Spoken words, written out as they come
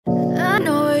I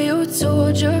know you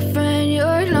told your friend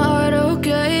you're not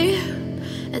okay,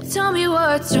 and tell me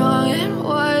what's wrong and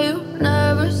why you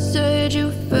never said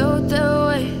you felt that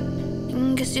way.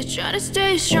 And guess you're trying to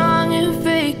stay strong and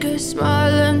fake a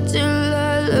smile until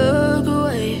I look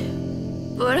away.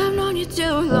 But I've known you too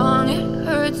long, it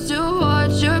hurts to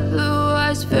watch your blue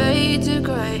eyes fade to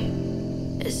gray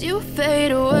as you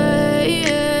fade away,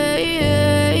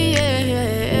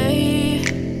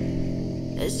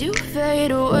 as you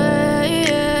fade away.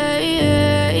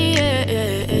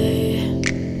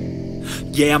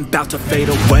 Yeah, I'm about to fade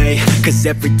away, cause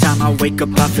every time I wake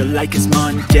up I feel like it's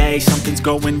Monday. Something's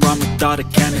going wrong with all the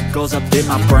chemicals up in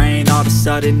my brain. All of a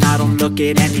sudden I don't look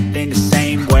at anything the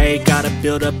same way. Gotta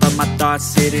build up of my thoughts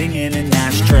sitting in an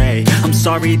ashtray. I'm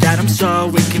sorry that I'm so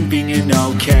inconvenient,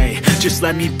 okay. Just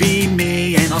let me be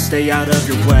me and I'll stay out of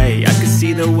your way. I can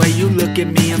see the way you look at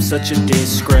me, I'm such a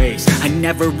disgrace. I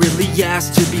never really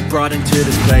asked to be brought into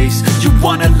this place. You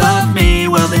wanna love me?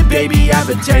 Well then baby have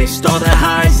a taste. All the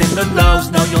highs and the lows,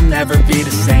 no you'll never be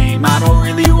the same. I don't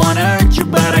really wanna hurt you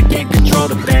but I can't control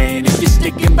the pain. If you're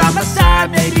sticking by my side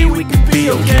maybe we could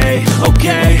be okay.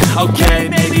 Okay,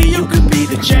 maybe you could be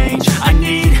the change I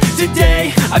need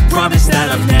today. I promise that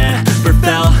I've never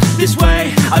felt this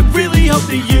way. I really hope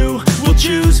that you will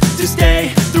choose to stay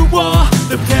through all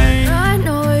the pain. I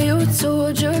know you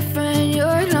told your friend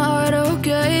you're not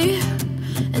okay,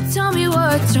 and tell me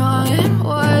what's wrong and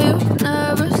why you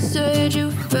never said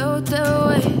you felt that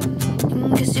way.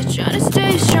 And guess you're trying to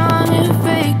stay strong and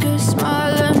fake a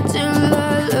smile until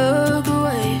I look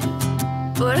away.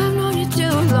 But I've known you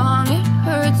too long, it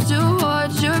hurts to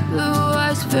watch your blue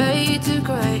eyes fade to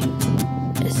gray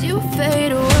as you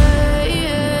fade away,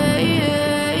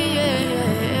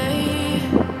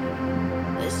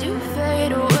 as you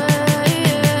fade away,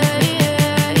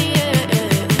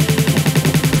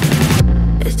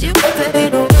 as you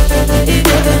fade away.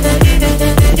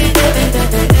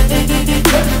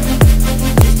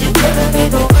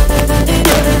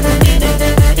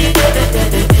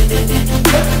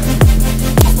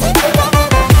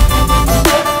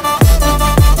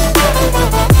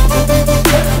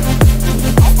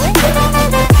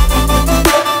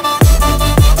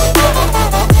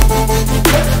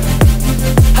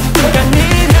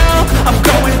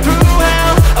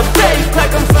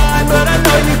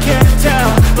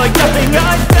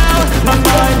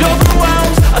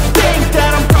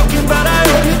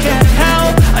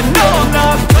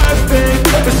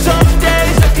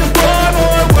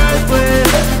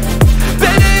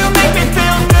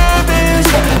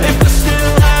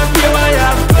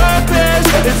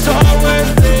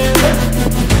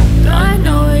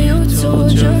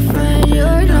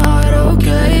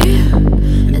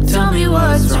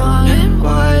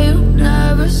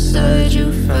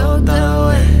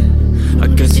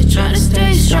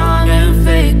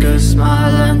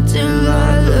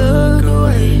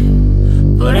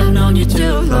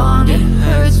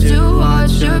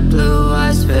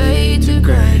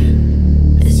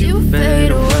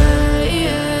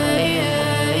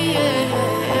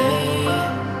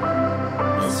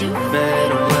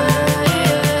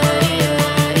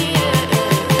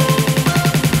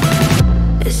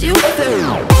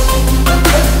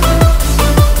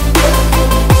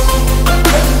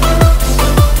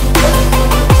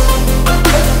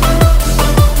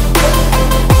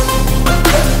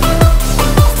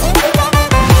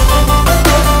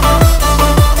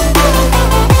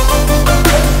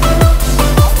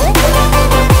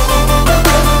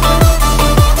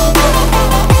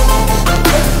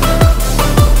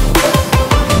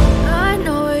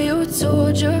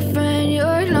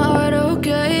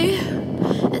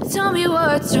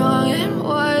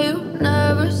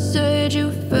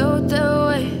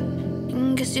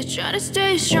 Try to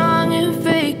stay strong and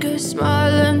fake a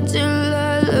smile until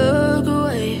I look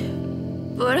away.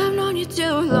 But I've known you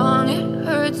too long, it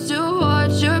hurts to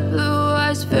watch your blue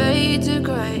eyes fade to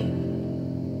gray.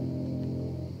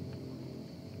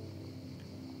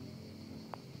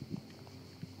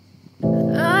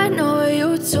 I know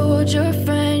you told your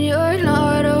friend you're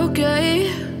not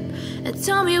okay, and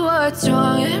tell me what's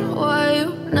wrong and why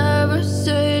you never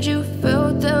said you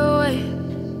felt that way.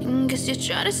 Guess you're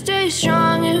trying to stay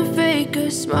strong and fake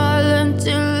a smile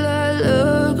until I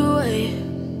look away.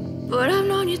 But I've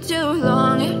known you too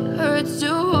long, it hurts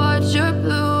to watch your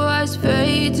blue eyes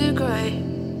fade to gray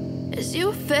as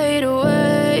you fade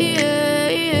away,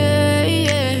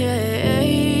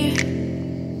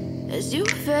 as you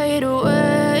fade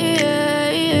away.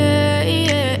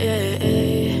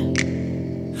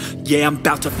 Yeah, I'm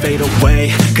about to fade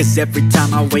away, cause every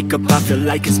time I wake up I feel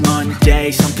like it's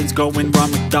Monday. Something's going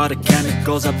wrong with all the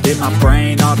chemicals up in my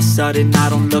brain. All of a sudden I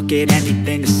don't look at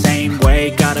anything the same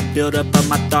way. Gotta build up of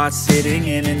my thoughts sitting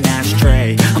in an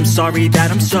ashtray. I'm sorry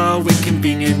that I'm so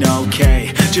inconvenient,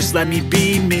 okay. Just let me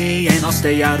be me and I'll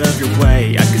stay out of your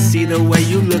way. I can see the way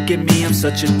you look at me, I'm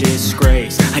such a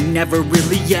disgrace. I never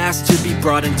really asked to be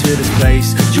brought into this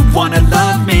place. You wanna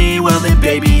love me? Well then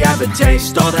baby, have a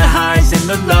taste. All the highs and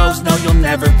the lows, no you'll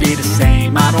never be the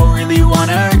same. I don't really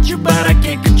wanna hurt you, but I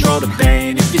can't control the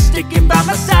pain. If you're sticking by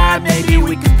my side, maybe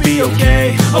we could be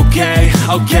okay.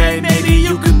 Okay, maybe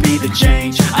you could be the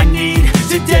change I need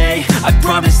today. I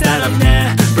promise that I've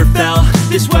never felt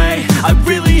this way. I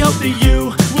really hope that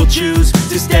you will choose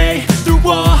to stay through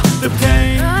all the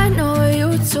pain. I know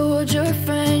you told your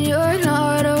friend you're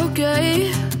not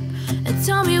okay, and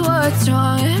tell me what's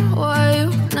wrong and why you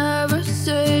never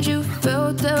said you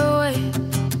felt that way.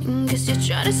 Guess you're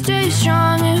trying to stay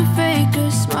strong and fake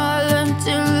a smile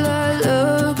until I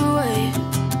look away.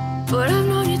 But I've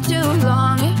known you too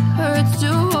long, it hurts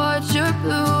to watch your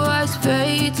blue eyes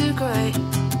fade to gray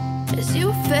as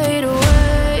you fade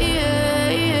away,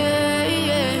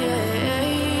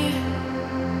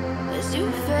 as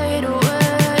you fade away.